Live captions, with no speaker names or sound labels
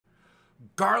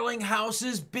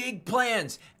Garlinghouse'S big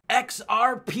plans,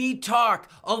 XRP talk,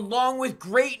 along with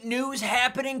great news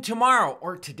happening tomorrow,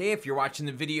 or today if you're watching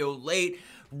the video late,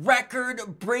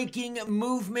 record-breaking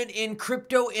movement in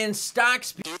crypto and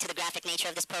stocks. Due to the graphic nature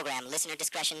of this program, listener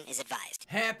discretion is advised.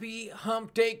 Happy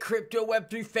hump day, crypto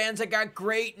Web3 fans. I got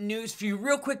great news for you.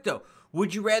 Real quick though,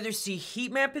 would you rather see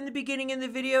heat map in the beginning in the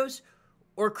videos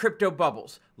or crypto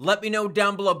bubbles? Let me know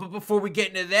down below. But before we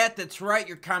get into that, that's right,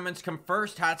 your comments come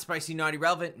first. Hot, spicy, naughty,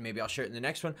 relevant. Maybe I'll share it in the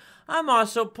next one. I'm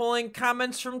also pulling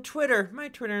comments from Twitter. My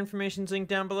Twitter information's linked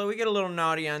down below. We get a little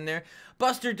naughty on there.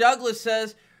 Buster Douglas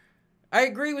says, I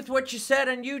agree with what you said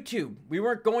on YouTube. We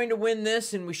weren't going to win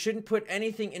this, and we shouldn't put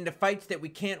anything into fights that we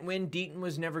can't win. Deaton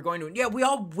was never going to win. Yeah, we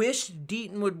all wished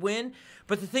Deaton would win,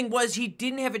 but the thing was he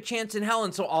didn't have a chance in hell,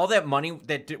 and so all that money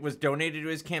that was donated to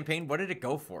his campaign, what did it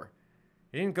go for?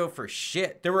 It didn't go for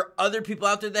shit. There were other people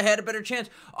out there that had a better chance.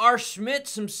 R. Schmidt,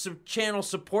 some channel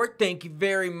support. Thank you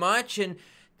very much. And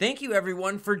thank you,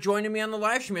 everyone, for joining me on the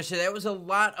live stream yesterday. That was a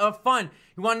lot of fun.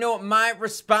 You want to know what my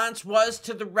response was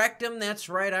to the rectum? That's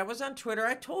right. I was on Twitter.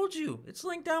 I told you. It's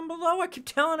linked down below. I keep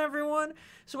telling everyone.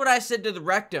 So what I said to the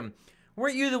rectum.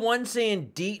 Weren't you the one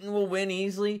saying Deaton will win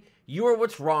easily? You are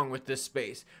what's wrong with this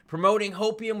space. Promoting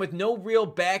hopium with no real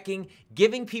backing,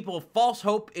 giving people false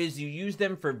hope as you use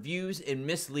them for views and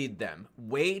mislead them.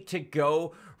 Way to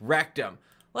go, rectum.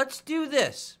 Let's do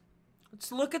this.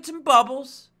 Let's look at some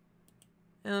bubbles.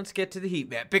 And let's get to the heat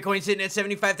map. Bitcoin sitting at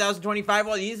 75,025.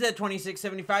 Well, he's at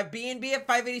 2675. BNB at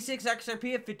 586.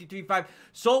 XRP at 53.5.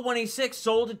 Sold 186.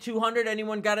 Sold at 200.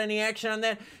 Anyone got any action on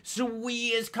that?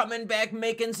 SWE is coming back,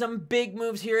 making some big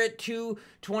moves here at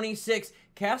 226.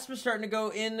 Casper starting to go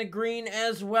in the green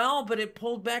as well, but it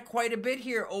pulled back quite a bit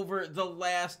here over the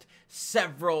last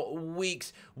several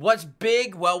weeks. What's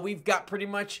big? Well, we've got pretty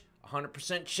much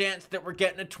 100% chance that we're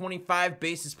getting a 25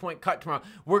 basis point cut tomorrow.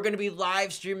 We're going to be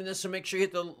live streaming this, so make sure you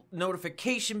hit the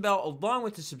notification bell along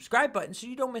with the subscribe button so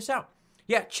you don't miss out.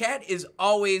 Yeah, chat is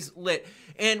always lit.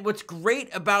 And what's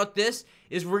great about this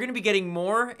is we're going to be getting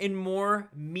more and more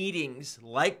meetings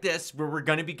like this where we're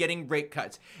going to be getting rate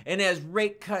cuts. And as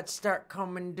rate cuts start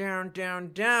coming down,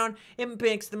 down, down, it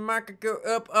makes the market go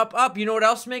up, up, up. You know what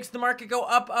else makes the market go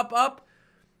up, up, up?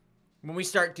 When we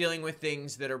start dealing with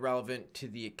things that are relevant to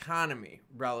the economy,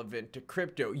 relevant to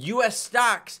crypto. U.S.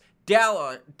 stocks,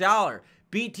 dollar,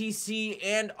 BTC,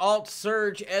 and alt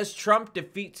surge as Trump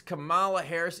defeats Kamala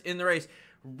Harris in the race.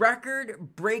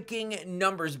 Record-breaking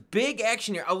numbers. Big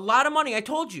action here. A lot of money. I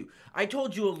told you a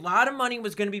lot of money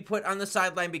was going to be put on the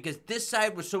sideline because this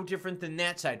side was so different than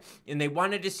that side. And they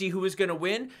wanted to see who was going to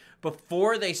win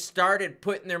before they started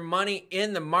putting their money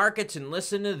in the markets. And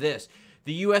listen to this.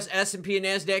 The U.S. S&P and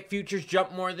NASDAQ futures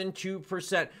jumped more than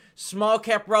 2%. Small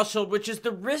cap Russell, which is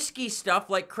the risky stuff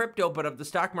like crypto, but of the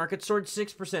stock market, soared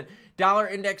 6%. Dollar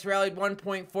index rallied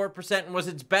 1.4% and was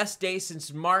its best day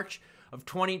since March of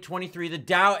 2023. The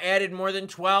Dow added more than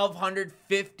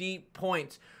 1,250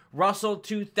 points. Russell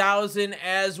 2000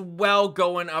 as well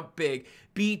going up big.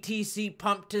 BTC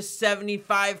pumped to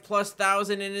 75,000+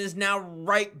 and is now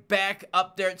right back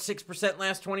up there at 6%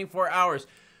 last 24 hours.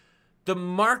 The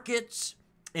markets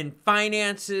and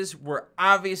finances were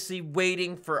obviously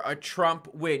waiting for a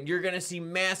Trump win. You're going to see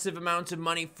massive amounts of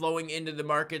money flowing into the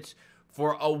markets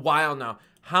for a while now.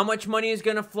 How much money is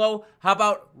going to flow? How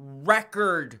about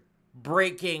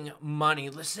record-breaking money?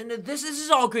 Listen to this. This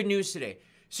is all good news today.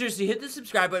 Seriously, hit the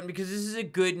subscribe button because this is a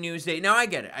good news day. Now, I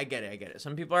get it.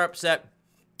 Some people are upset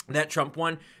that Trump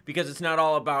won because it's not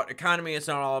all about economy, it's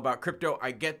not all about crypto. I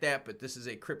get that, but this is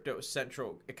a crypto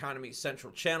central, economy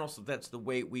central channel, so that's the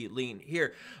way we lean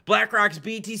here. BlackRock's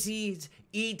BTC's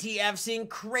ETF seeing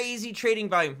crazy trading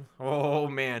volume. Oh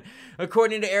man.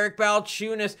 According to Eric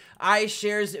Balchunas,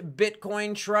 iShares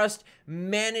Bitcoin Trust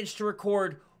managed to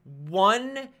record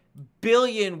 1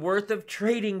 billion worth of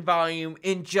trading volume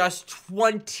in just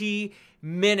 20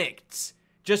 minutes.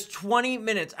 Just 20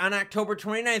 minutes. On October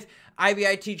 29th,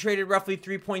 IBIT traded roughly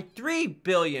 3.3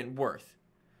 billion worth.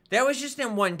 That was just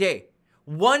in one day.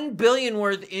 1 billion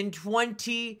worth in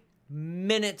 20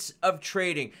 minutes of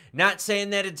trading. Not saying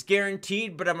that it's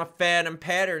guaranteed, but I'm a fan of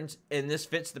patterns, and this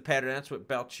fits the pattern. That's what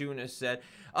Balchunas said.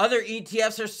 Other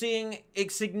ETFs are seeing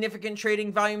significant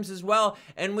trading volumes as well,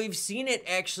 and we've seen it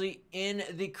actually in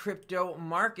the crypto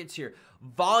markets here.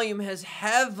 Volume has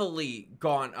heavily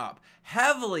gone up.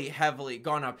 Heavily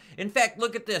gone up. In fact,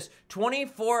 look at this.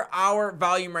 24-hour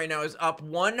volume right now is up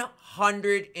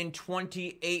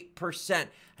 128%.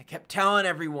 I kept telling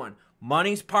everyone,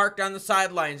 Money's parked on the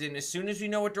sidelines, and as soon as we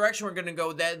know what direction we're going to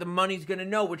go, the money's going to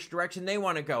know which direction they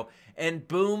want to go. And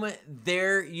boom,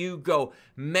 there you go.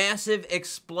 Massive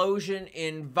explosion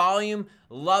in volume.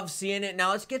 Love seeing it.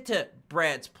 Now let's get to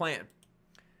Brad's plan.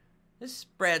 This is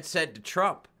Brad said to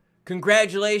Trump.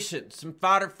 Congratulations. Some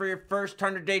fodder for your first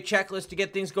 100-day checklist to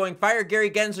get things going. Fire Gary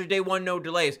Gensler day one, no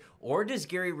delays. Or does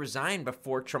Gary resign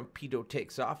before Trumpito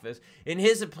takes office? In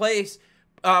his place,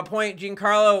 point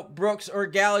Giancarlo, Brooks, or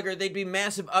Gallagher, they'd be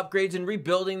massive upgrades in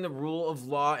rebuilding the rule of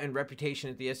law and reputation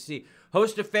at the SEC.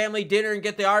 Host a family dinner and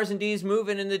get the R's and D's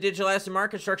moving in the digital asset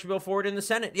market structure bill forward in the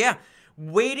Senate. Yeah,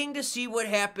 waiting to see what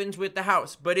happens with the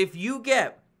House. But if you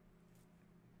get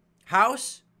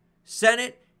House,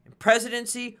 Senate, and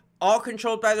presidency all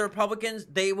controlled by the Republicans,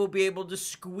 they will be able to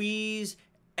squeeze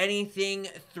anything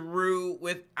through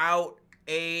without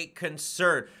a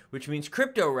concern, which means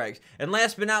crypto regs. And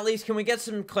last but not least, can we get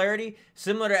some clarity?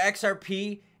 Similar to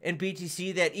XRP and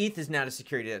BTC, that ETH is not a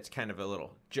security. That's kind of a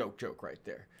little joke right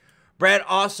there. Brad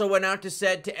also went out to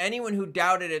said, to anyone who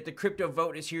doubted it, the crypto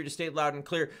vote is here to stay loud and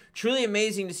clear. Truly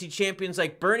amazing to see champions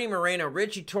like Bernie Moreno,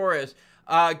 Richie Torres,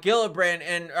 Gillibrand,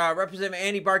 and Representative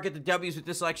Andy Barr get the W's with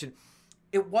this election.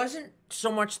 It wasn't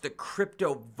so much the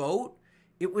crypto vote,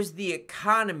 it was the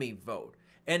economy vote.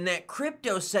 And that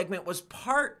crypto segment was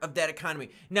part of that economy.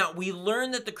 Now, we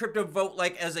learned that the crypto vote,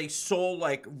 like as a sole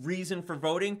reason for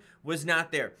voting, was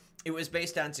not there. It was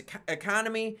based on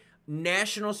economy,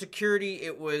 national security,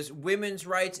 it was women's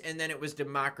rights, and then it was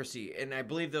democracy. And I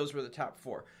believe those were the top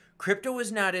four. Crypto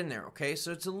was not in there, okay?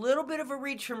 So it's a little bit of a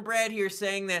reach from Brad here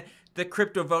saying that the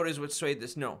crypto vote is what swayed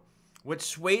this. No. What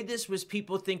swayed this was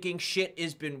people thinking shit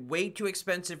has been way too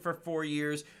expensive for 4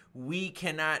 years. We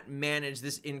cannot manage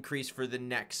this increase for the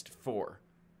next 4.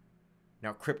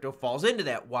 Now, crypto falls into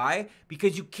that. Why?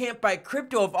 Because you can't buy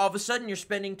crypto if all of a sudden you're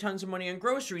spending tons of money on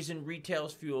groceries, and retail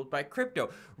is fueled by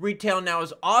crypto. Retail now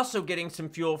is also getting some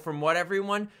fuel from what,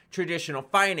 everyone? Traditional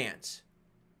finance.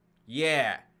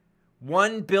 Yeah.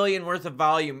 1 billion worth of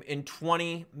volume in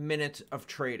 20 minutes of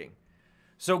trading.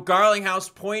 So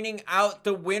Garlinghouse pointing out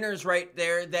the winners right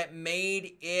there that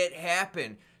made it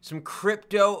happen. Some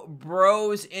crypto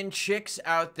bros and chicks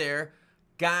out there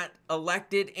got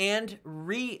elected and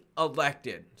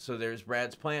re-elected. So there's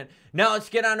Brad's plan. Now let's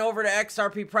get on over to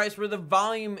XRP price, where the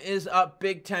volume is up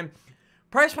big time.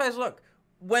 Price-wise, look,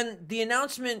 when the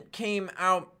announcement came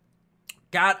out,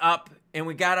 got up and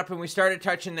we started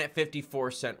touching that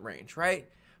 54-cent range, right?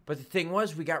 But the thing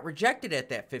was, we got rejected at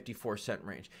that 54-cent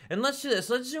range. And let's do this.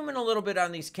 Let's zoom in a little bit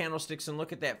on these candlesticks and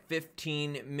look at that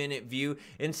 15-minute view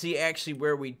and see actually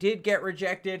where we did get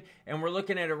rejected. And we're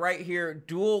looking at it right here.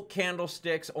 Dual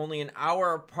candlesticks, only an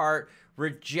hour apart.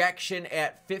 Rejection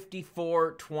at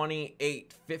 54.28.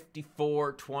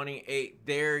 54.28.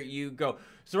 There you go.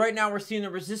 So right now we're seeing the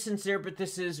resistance there, but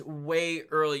this is way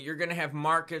early. You're going to have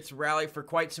markets rally for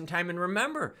quite some time. And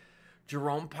remember,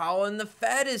 Jerome Powell and the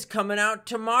Fed is coming out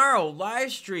tomorrow,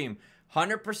 live stream.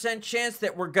 100% chance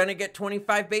that we're going to get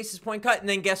 25 basis point cut. And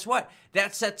then guess what?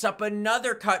 That sets up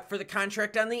another cut for the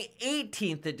contract on the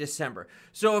 18th of December.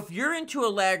 So if you're into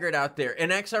a laggard out there,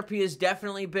 and XRP has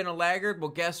definitely been a laggard, well,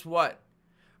 guess what?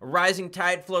 A rising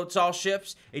tide floats all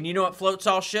ships. And you know what floats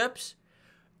all ships?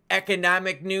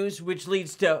 Economic news, which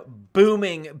leads to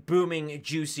booming,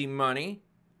 juicy money.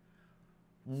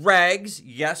 Regs,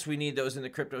 yes, we need those in the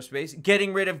crypto space.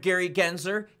 Getting rid of Gary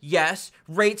Gensler, yes.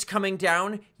 Rates coming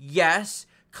down, yes.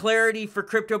 Clarity for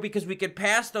crypto because we could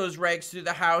pass those regs through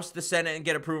the House, the Senate, and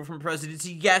get approval from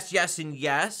presidency, yes, and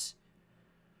yes.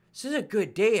 This is a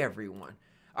good day, everyone.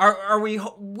 Are we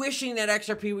wishing that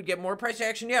XRP would get more price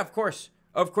action? Yeah, of course.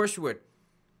 Of course we would.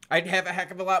 I'd have a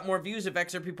heck of a lot more views if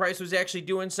XRP price was actually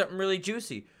doing something really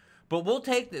juicy. But we'll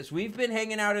take this. We've been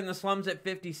hanging out in the slums at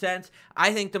 50 cents.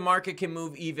 I think the market can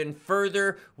move even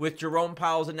further with Jerome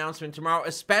Powell's announcement tomorrow,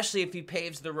 especially if he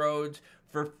paves the roads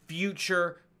for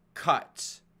future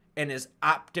cuts and is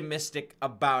optimistic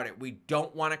about it. We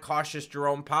don't want to cautious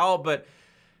Jerome Powell, but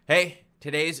hey,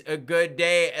 today's a good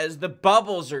day as the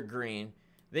bubbles are green,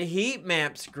 the heat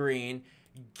map's green,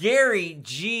 Gary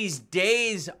G's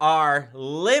days are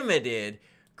limited.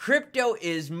 Crypto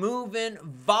is moving,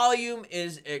 volume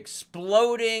is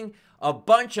exploding. A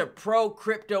bunch of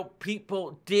pro-crypto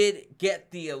people did get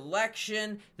the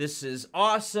election. This is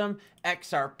awesome.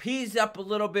 XRP's up a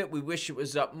little bit. We wish it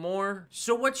was up more.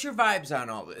 So what's your vibes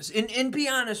on all this? And be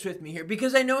honest with me here,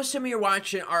 because I know some of you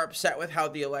watching are upset with how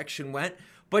the election went,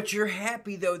 but you're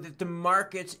happy, though, that the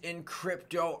markets in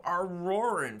crypto are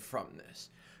roaring from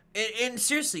this. And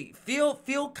seriously,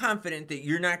 feel confident that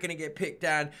you're not going to get picked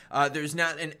on. There's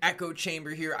not an echo chamber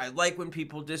here. I like when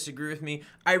people disagree with me.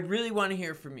 I really want to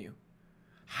hear from you.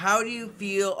 How do you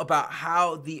feel about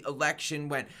how the election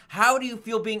went? How do you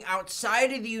feel being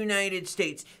outside of the United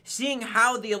States, seeing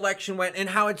how the election went and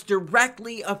how it's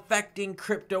directly affecting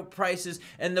crypto prices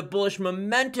and the bullish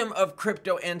momentum of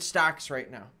crypto and stocks right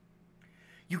now?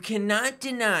 You cannot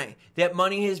deny that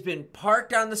money has been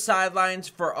parked on the sidelines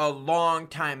for a long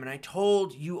time. And I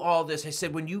told you all this. I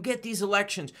said, when you get these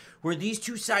elections where these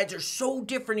two sides are so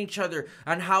different each other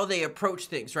on how they approach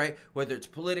things, right? Whether it's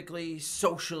politically,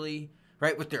 socially,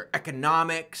 right? With their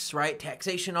economics, right?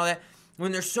 Taxation, all that.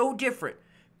 When they're so different,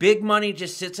 big money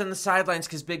just sits on the sidelines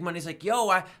because big money's like,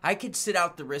 yo, I could sit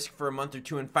out the risk for a month or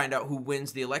two and find out who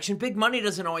wins the election. Big money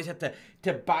doesn't always have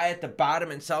to buy at the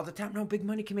bottom and sell at the top. No, big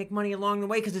money can make money along the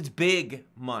way because it's big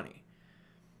money.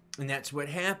 And that's what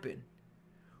happened.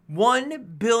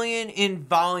 1 billion in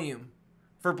volume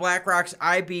for BlackRock's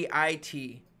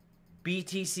IBIT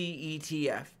BTC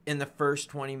ETF in the first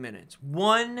 20 minutes.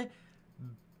 1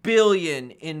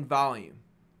 billion in volume.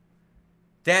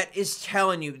 That is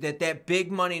telling you that that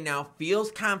big money now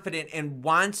feels confident and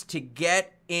wants to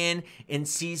get in and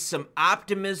sees some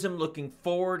optimism looking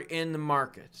forward in the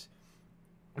markets.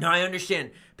 Now, I understand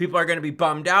people are going to be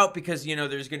bummed out because,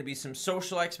 there's going to be some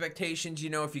social expectations,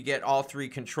 if you get all three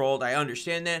controlled. I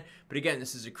understand that. But again,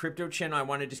 this is a crypto channel. I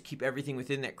want to just keep everything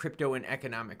within that crypto and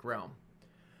economic realm.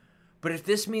 But if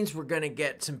this means we're going to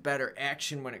get some better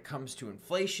action when it comes to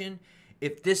inflation,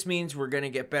 if this means we're going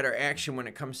to get better action when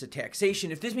it comes to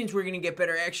taxation, if this means we're going to get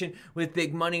better action with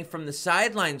big money from the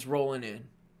sidelines rolling in,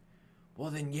 well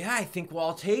then yeah, I think we'll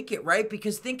all take it, right?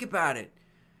 Because think about it.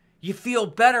 You feel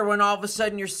better when all of a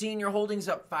sudden you're seeing your holdings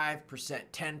up 5%,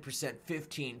 10%,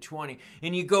 15, 20,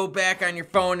 and you go back on your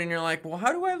phone and you're like, well,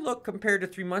 how do I look compared to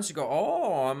 3 months ago?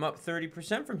 Oh, I'm up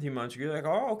 30% from 3 months ago. You're like,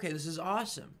 oh, okay, this is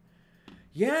awesome.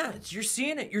 Yeah, you're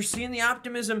seeing it. You're seeing the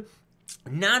optimism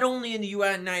not only in the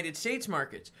United States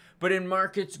markets, but in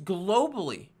markets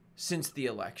globally since the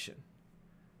election.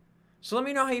 So let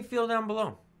me know how you feel down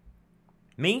below.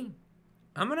 Me,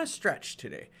 I'm going to stretch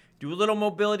today. Do a little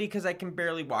mobility because I can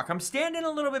barely walk. I'm standing a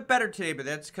little bit better today, but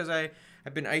that's because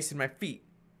I've been icing my feet.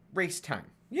 Race time.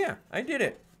 Yeah, I did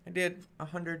it. I did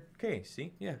 100K.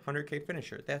 See? Yeah, 100K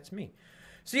finisher. That's me.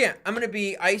 So yeah, I'm going to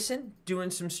be icing,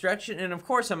 doing some stretching, and of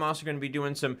course I'm also going to be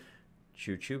doing some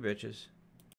choo-choo bitches.